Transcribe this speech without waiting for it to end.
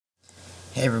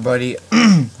Hey everybody,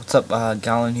 what's up,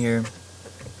 Gallon here,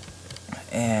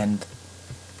 and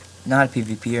not a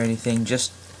PvP or anything,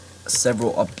 just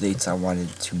several updates I wanted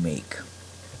to make.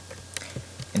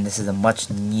 And this is a much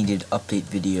needed update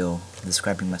video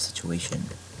describing my situation.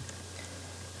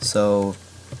 So,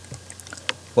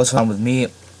 what's wrong with me?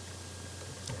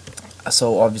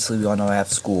 So obviously we all know I have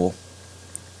school.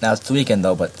 Now it's the weekend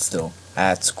though, but still,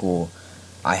 at school,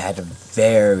 I had a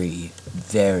very,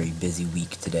 very busy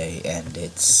week today, and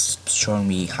it's showing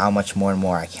me how much more and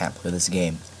more I can't play this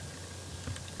game.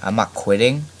 I'm not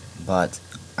quitting, but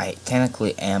I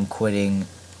technically am quitting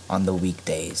on the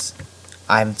weekdays.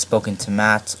 I haven't spoken to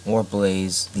Matt or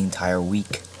Blaze the entire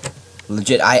week.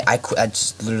 Legit, I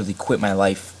just literally quit my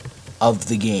life of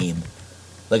the game.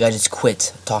 Like, I just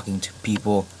quit talking to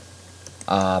people,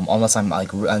 unless I'm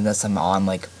on,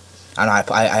 like, I don't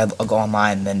know, I go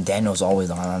online, and then Daniel's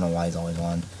always on. I don't know why he's always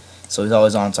on. So he's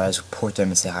always on, so I just report to him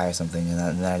and say hi or something, and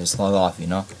then I just log off, you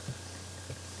know?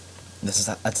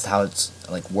 That's how it's,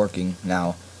 like, working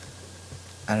now.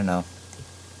 I don't know.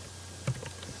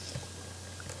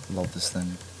 Love this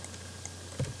thing.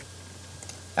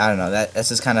 I don't know, that's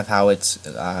just kind of how it's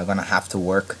gonna have to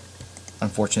work,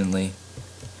 unfortunately.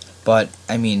 But,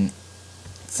 I mean,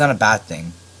 it's not a bad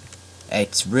thing.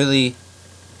 It's really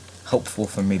helpful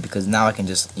for me because now I can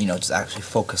just, just actually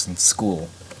focus on school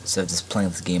instead of just playing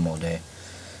this game all day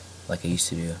like I used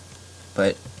to do.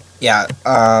 But yeah,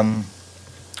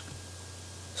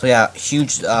 so yeah,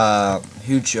 huge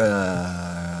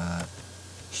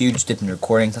dip in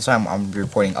recordings. That's why I'm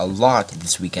reporting a lot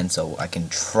this weekend, so I can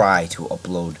try to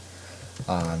upload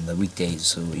on the weekdays,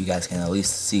 so you guys can at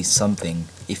least see something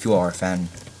if you are a fan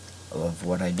of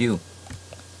what I do.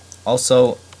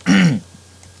 Also,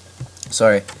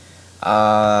 sorry.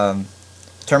 In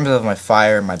terms of my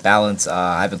fire, my balance,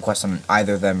 I haven't quested on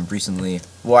either of them recently.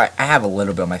 Well, I have a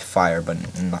little bit on my fire, but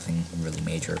nothing really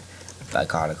major. I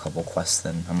got a couple quests,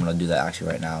 then I'm gonna do that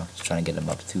actually right now. Just trying to get them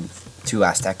up to 2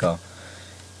 Azteca,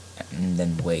 and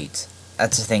then wait.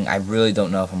 That's the thing. I really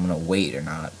don't know if I'm gonna wait or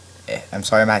not. I'm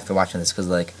sorry, Matt, for watching this, because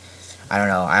like, I don't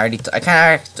know. I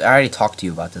already talked to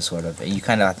you about this sort of. You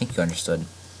kind of, I think you understood.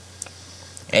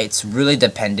 It's really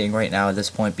depending right now at this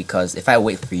point, because if I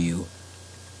wait for you,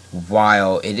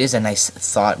 while it is a nice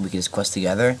thought we could just quest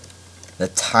together, the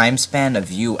time span of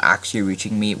you actually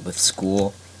reaching me with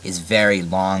school is very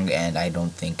long, and I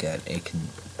don't think that it can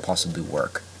possibly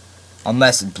work.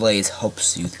 Unless Blaze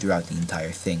helps you throughout the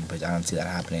entire thing, but I don't see that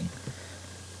happening.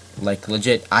 Like,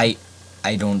 legit, I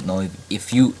don't know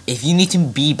if you need to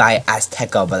be by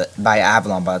Azteca, by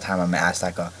Avalon by the time I'm at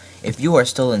Azteca. If you are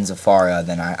still in Zafaria,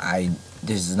 then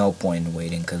there's no point in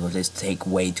waiting, because it'll just take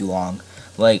way too long.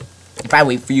 Like, if I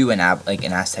wait for you in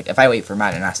Azteca, if I wait for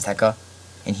Matt in Azteca,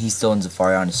 and he's still in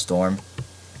Zafaria on the storm,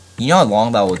 you know how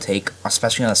long that will take,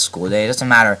 especially on a school day. It doesn't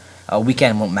matter. A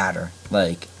weekend won't matter.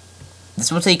 Like,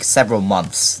 this will take several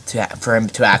months for him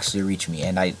to actually reach me,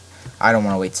 and I don't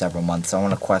want to wait several months. I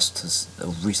want to quest as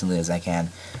recently as I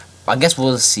can. I guess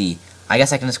we'll see. I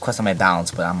guess I can just quest on my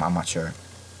balance, but I'm not sure.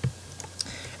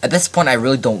 At this point, I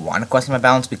really don't want to quest on my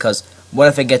balance, because what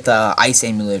if I get the ice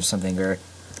amulet or something, or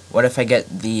what if I get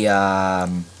the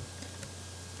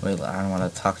wait, I don't want to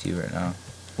talk to you right now.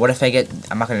 What if I get?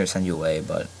 I'm not gonna send you away,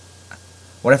 but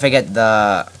what if I get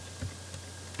the?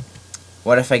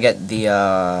 What if I get the?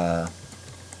 I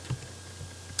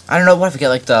don't know. What if I get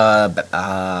like the?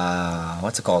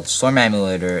 What's it called? Storm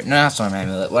amulet, or no, not storm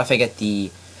amulet. What if I get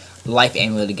the life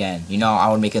amulet again? You know,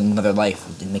 I would make another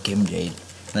life and make him Jade.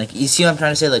 Like, you see what I'm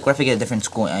trying to say? Like, what if I get a different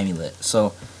school amulet?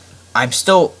 So, I'm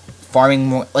still farming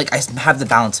more. Like, I have the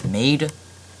balance made,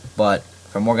 but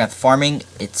for Morganth farming,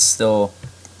 it's still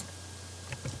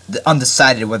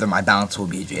undecided whether my balance will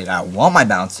be Jade. I want my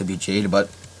balance to be Jade, but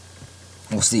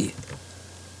we'll see.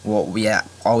 Well, yeah,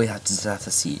 all we have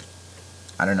to see.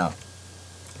 I don't know.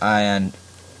 And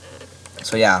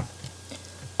so yeah.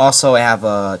 Also, I have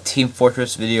a Team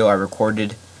Fortress video I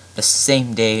recorded the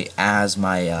same day as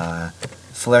my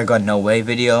Flare Gun No Way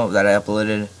video that I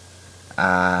uploaded.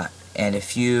 And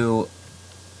if you,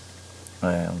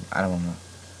 I don't want to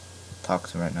talk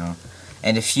to right now.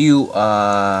 And if you,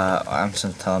 I'm just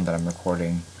gonna tell them that I'm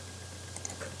recording.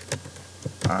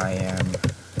 I am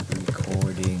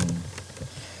recording.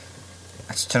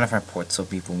 I just turn off my ports so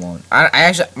people won't. I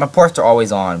actually, my ports are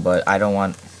always on, but I don't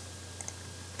want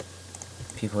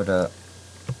people to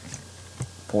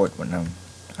port when I'm.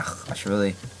 I should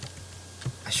really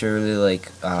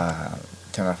like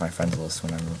turn off my friends list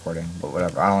when I'm recording. But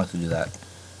whatever, I don't like to do that.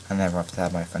 I never have to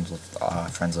have my friends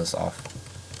list off.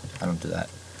 I don't do that.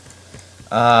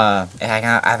 I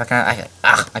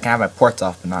can have my ports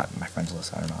off, but not my friends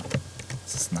list. I don't know.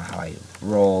 That's just not how I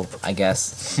roll, I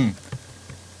guess.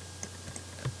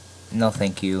 No,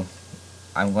 thank you.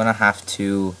 I'm gonna have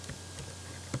to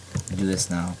do this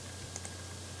now.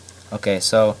 Okay,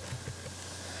 so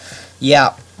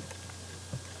yeah.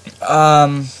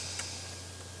 So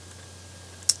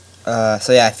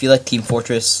yeah, if you like Team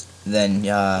Fortress, then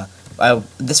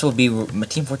this will be my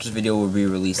Team Fortress video will be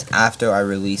released after I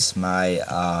release my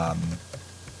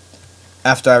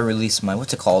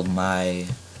what's it called, my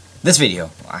this video,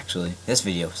 actually, this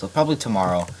video. So probably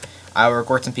tomorrow I'll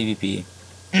record some PvP.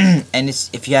 And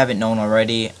if you haven't known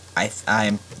already,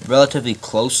 I'm relatively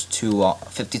close to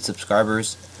 50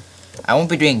 subscribers. I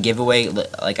won't be doing a giveaway.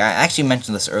 Like I actually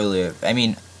mentioned this earlier. I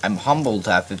mean, I'm humbled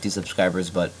to have 50 subscribers,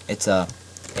 but I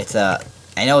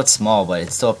know it's small, but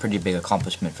it's still a pretty big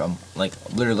accomplishment. From like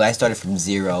literally, I started from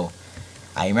 0.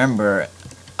 I remember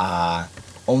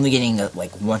only getting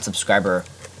like 1 subscriber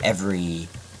every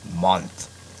month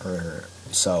or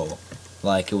so.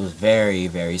 Like it was very,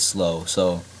 very slow.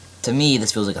 So to me,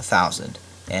 this feels like 1,000.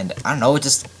 And I don't know, it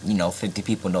just, 50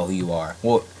 people know who you are.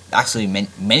 Well, actually,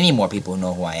 many more people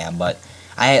know who I am, but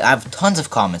I have tons of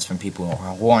comments from people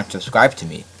who aren't subscribed to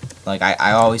me. Like,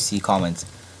 I always see comments.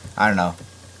 I don't know.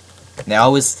 They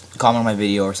always comment on my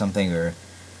video or something, or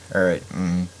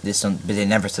this one, but they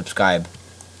never subscribe.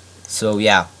 So,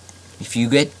 yeah.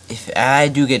 If I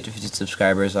do get 50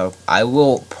 subscribers, I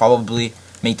will probably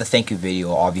make the thank you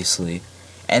video, obviously.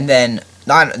 And then,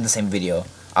 not in the same video,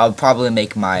 I'll probably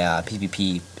make my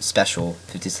PvP special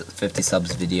 50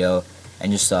 subs video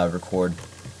and just record.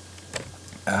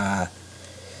 I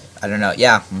don't know.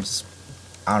 Yeah,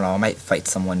 I don't know. I might fight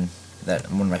someone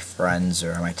one of my friends,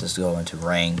 or I might just go into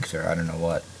ranked, or I don't know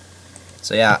what.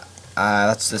 So yeah,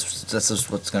 that's just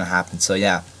what's gonna happen. So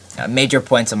yeah, major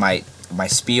points of my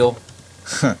spiel.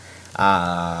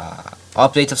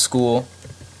 Update of school.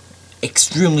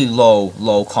 Extremely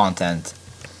low content,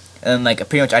 and like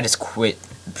pretty much I just quit.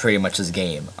 Pretty much this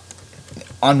game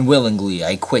unwillingly.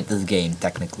 I quit this game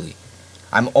technically.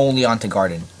 I'm only on to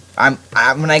garden.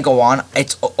 When I go on,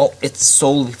 it's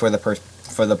solely for the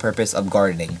purpose of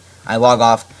gardening. I log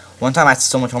off. One time I had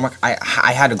so much homework,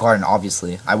 I had to garden,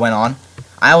 obviously. I went on.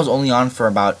 I was only on for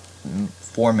about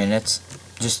 4 minutes.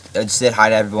 I just said hi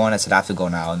to everyone. I said I have to go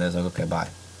now, and they was like, okay, bye.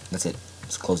 That's it.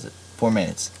 Just closed it. 4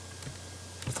 minutes.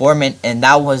 4 minutes, and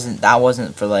that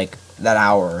wasn't for like that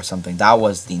hour or something. That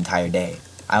was the entire day.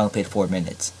 I only played 4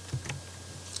 minutes.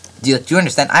 Do you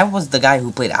understand? I was the guy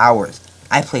who played hours.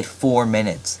 I played 4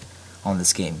 minutes on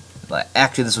this game.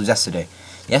 Actually, this was yesterday.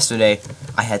 Yesterday,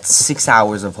 I had 6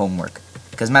 hours of homework.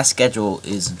 Because my schedule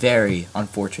is very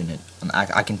unfortunate.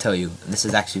 I can tell you, this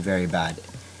is actually very bad.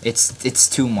 It's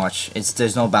too much.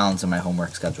 There's no balance in my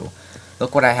homework schedule.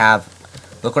 Look what I have.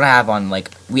 Look what I have on,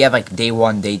 like, we have, like, day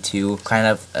 1, day 2, kind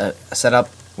of set up.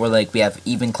 Where like we have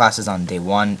even classes on day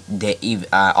 1,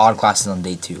 odd classes on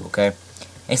day 2. Okay,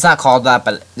 it's not called that,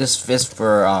 but just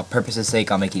for purposes' sake,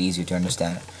 I'll make it easier to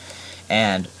understand.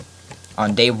 And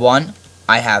on day 1,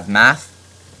 I have math,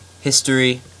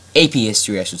 history, AP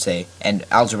history, I should say, and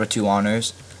algebra 2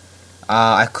 honors.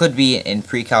 I could be in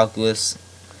pre-calculus,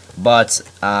 but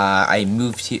I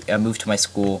moved to my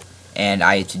school, and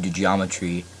I had to do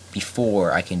geometry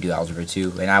before I can do algebra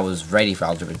 2, and I was ready for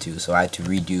algebra 2, so I had to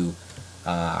redo.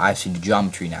 I have to do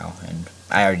geometry now, and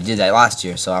I already did that last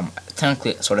year, so I'm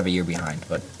technically sort of a year behind,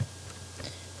 but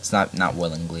it's not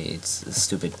willingly. It's a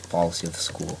stupid policy of the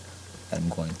school that I'm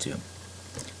going to.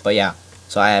 But yeah,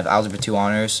 so I have Algebra 2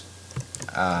 honors,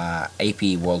 AP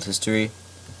World History.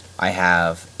 I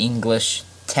have English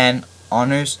 10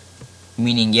 honors,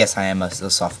 meaning yes, I am a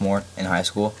sophomore in high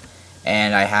school,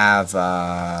 and I have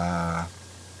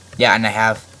and I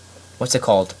have what's it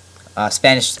called?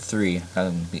 Spanish 3.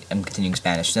 I'm continuing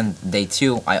Spanish. Then day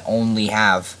 2, I only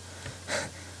have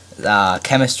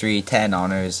chemistry 10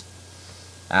 honors,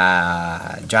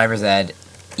 driver's ed,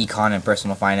 econ, and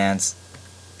personal finance,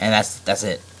 and that's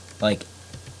it. Like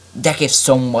that gives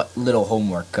so much little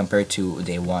homework compared to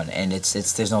day 1, and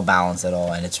there's no balance at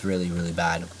all, and it's really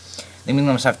bad. I mean,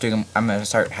 I'm gonna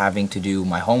start having to do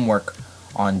my homework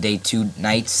on day 2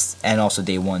 nights and also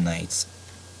day 1 nights.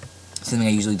 Something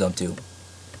I usually don't do.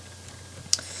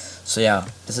 So yeah,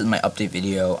 this is my update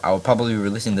video. I will probably be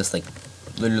releasing this like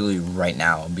literally right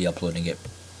now. I'll be uploading it.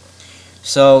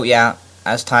 So yeah,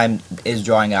 as time is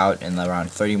drawing out in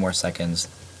around 30 more seconds,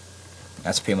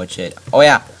 that's pretty much it. Oh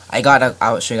yeah,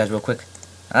 I'll show you guys real quick.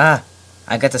 I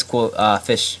got this cool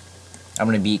fish. I'm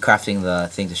gonna be crafting the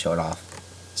thing to show it off.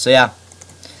 So yeah,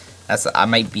 I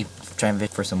might be trying to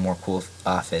fish for some more cool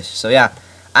fish. So yeah,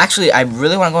 actually I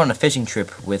really want to go on a fishing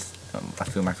trip with a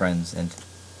few of my friends, and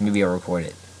maybe I'll record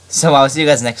it. So I'll see you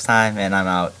guys next time, and I'm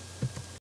out.